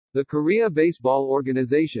The Korea Baseball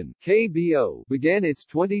Organization (KBO) began its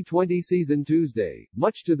 2020 season Tuesday,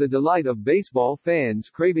 much to the delight of baseball fans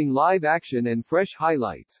craving live action and fresh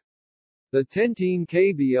highlights. The 10-team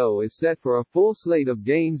KBO is set for a full slate of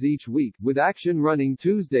games each week, with action running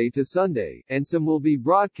Tuesday to Sunday, and some will be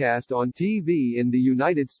broadcast on TV in the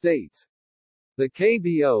United States. The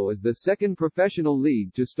KBO is the second professional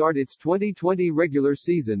league to start its 2020 regular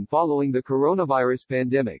season following the coronavirus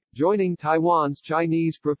pandemic, joining Taiwan's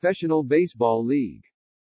Chinese Professional Baseball League.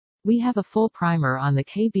 We have a full primer on the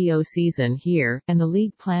KBO season here, and the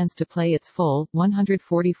league plans to play its full,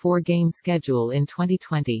 144-game schedule in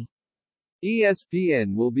 2020.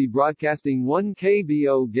 ESPN will be broadcasting one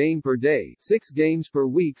KBO game per day, 6 games per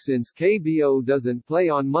week since KBO doesn't play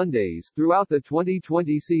on Mondays, throughout the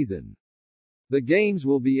 2020 season. The games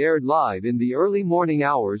will be aired live in the early morning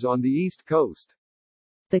hours on the East Coast.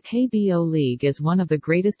 The KBO League is one of the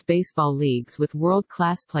greatest baseball leagues with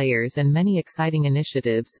world-class players and many exciting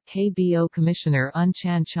initiatives, KBO Commissioner Un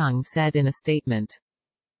Chan-chung said in a statement.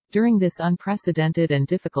 During this unprecedented and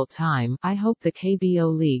difficult time, I hope the KBO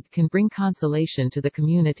League can bring consolation to the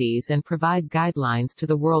communities and provide guidelines to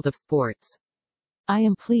the world of sports. I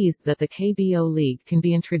am pleased that the KBO League can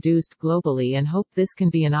be introduced globally and hope this can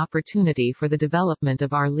be an opportunity for the development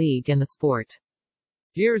of our league and the sport.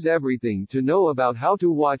 Here's everything to know about how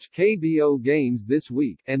to watch KBO games this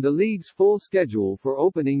week, and the league's full schedule for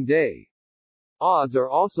opening day. Odds are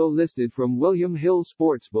also listed from William Hill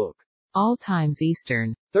Sportsbook. All times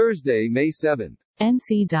Eastern. Thursday, May 7th.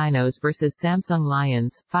 NC Dinos vs Samsung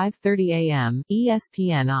Lions, 5:30 a.m.,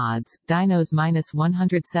 ESPN odds, Dinos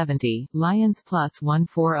 -170, Lions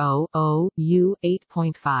 +140, U,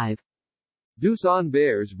 8.5. Doosan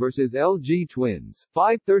Bears vs LG Twins,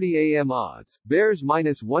 5:30 a.m. odds, Bears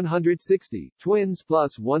 -160, Twins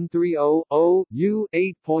 +130, U,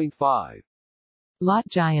 8.5. Lot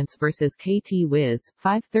Giants vs KT Wiz,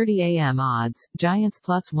 5:30 a.m. odds, Giants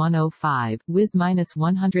 +105, Wiz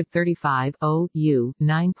 -135, U,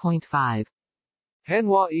 9.5.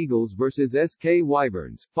 Hanwha Eagles vs SK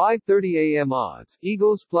Wyverns, 5:30 a.m. odds,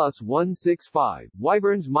 Eagles +165,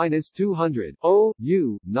 Wyverns -200,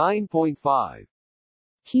 U, 9.5.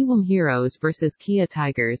 Kiwoom Heroes vs Kia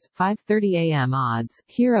Tigers, 5:30 a.m. odds,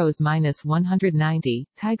 Heroes -190,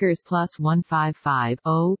 Tigers +155,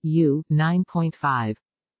 U, 9.5.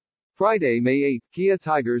 Friday, May 8th, Kia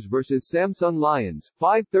Tigers vs Samsung Lions,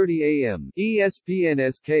 5:30 a.m., ESPN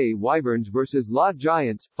SK Wyverns vs Lot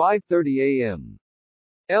Giants, 5:30 a.m.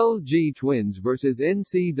 LG Twins vs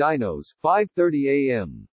NC Dinos, 5:30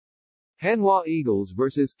 a.m. Hanwha Eagles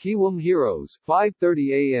vs Kiwoom Heroes,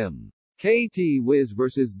 5:30 a.m. KT Wiz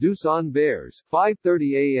vs Doosan Bears,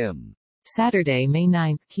 5:30 a.m. Saturday, May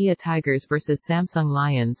 9th, Kia Tigers vs Samsung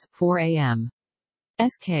Lions, 4 a.m.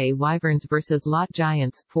 SK Wyverns vs Lot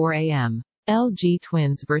Giants, 4 a.m. LG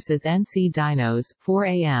Twins vs NC Dinos, 4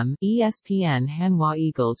 a.m. ESPN Hanwha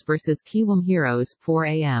Eagles vs Kiwoom Heroes, 4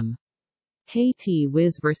 a.m. KT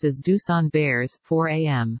Wiz vs Doosan Bears, 4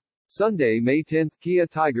 a.m. Sunday, May 10th, Kia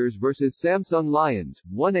Tigers vs Samsung Lions,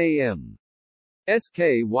 1 a.m.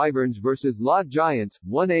 SK Wyverns vs Lot Giants,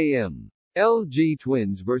 1 a.m. LG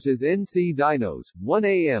Twins vs NC Dinos, 1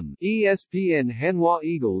 a.m. ESPN Hanwha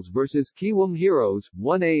Eagles vs Kiwoom Heroes,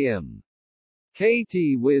 1 a.m.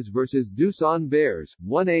 KT Wiz vs Doosan Bears,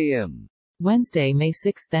 1 a.m. Wednesday, May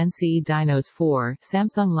 6th, NC Dinos 4,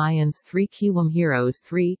 Samsung Lions 3, Kiwoom Heroes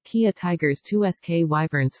 3, Kia Tigers 2, SK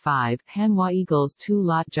Wyverns 5, Hanwha Eagles 2,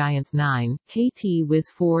 Lot Giants 9, KT Wiz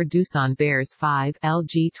 4, Doosan Bears 5,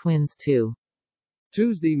 LG Twins 2.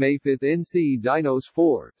 Tuesday, May 5th, NC Dinos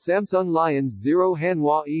 4, Samsung Lions 0,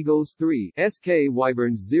 Hanwha Eagles 3, SK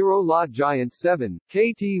Wyverns 0, Lot Giants 7,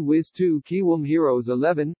 KT Wiz 2, Kiwoom Heroes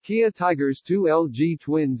 11, Kia Tigers 2, LG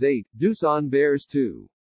Twins 8, Doosan Bears 2.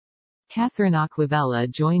 Catherine Aquavella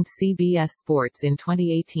joined CBS Sports in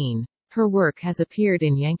 2018. Her work has appeared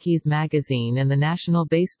in Yankees Magazine and the National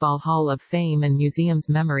Baseball Hall of Fame and Museums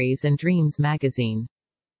Memories and Dreams magazine.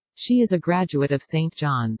 She is a graduate of St.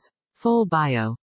 John's. Full bio.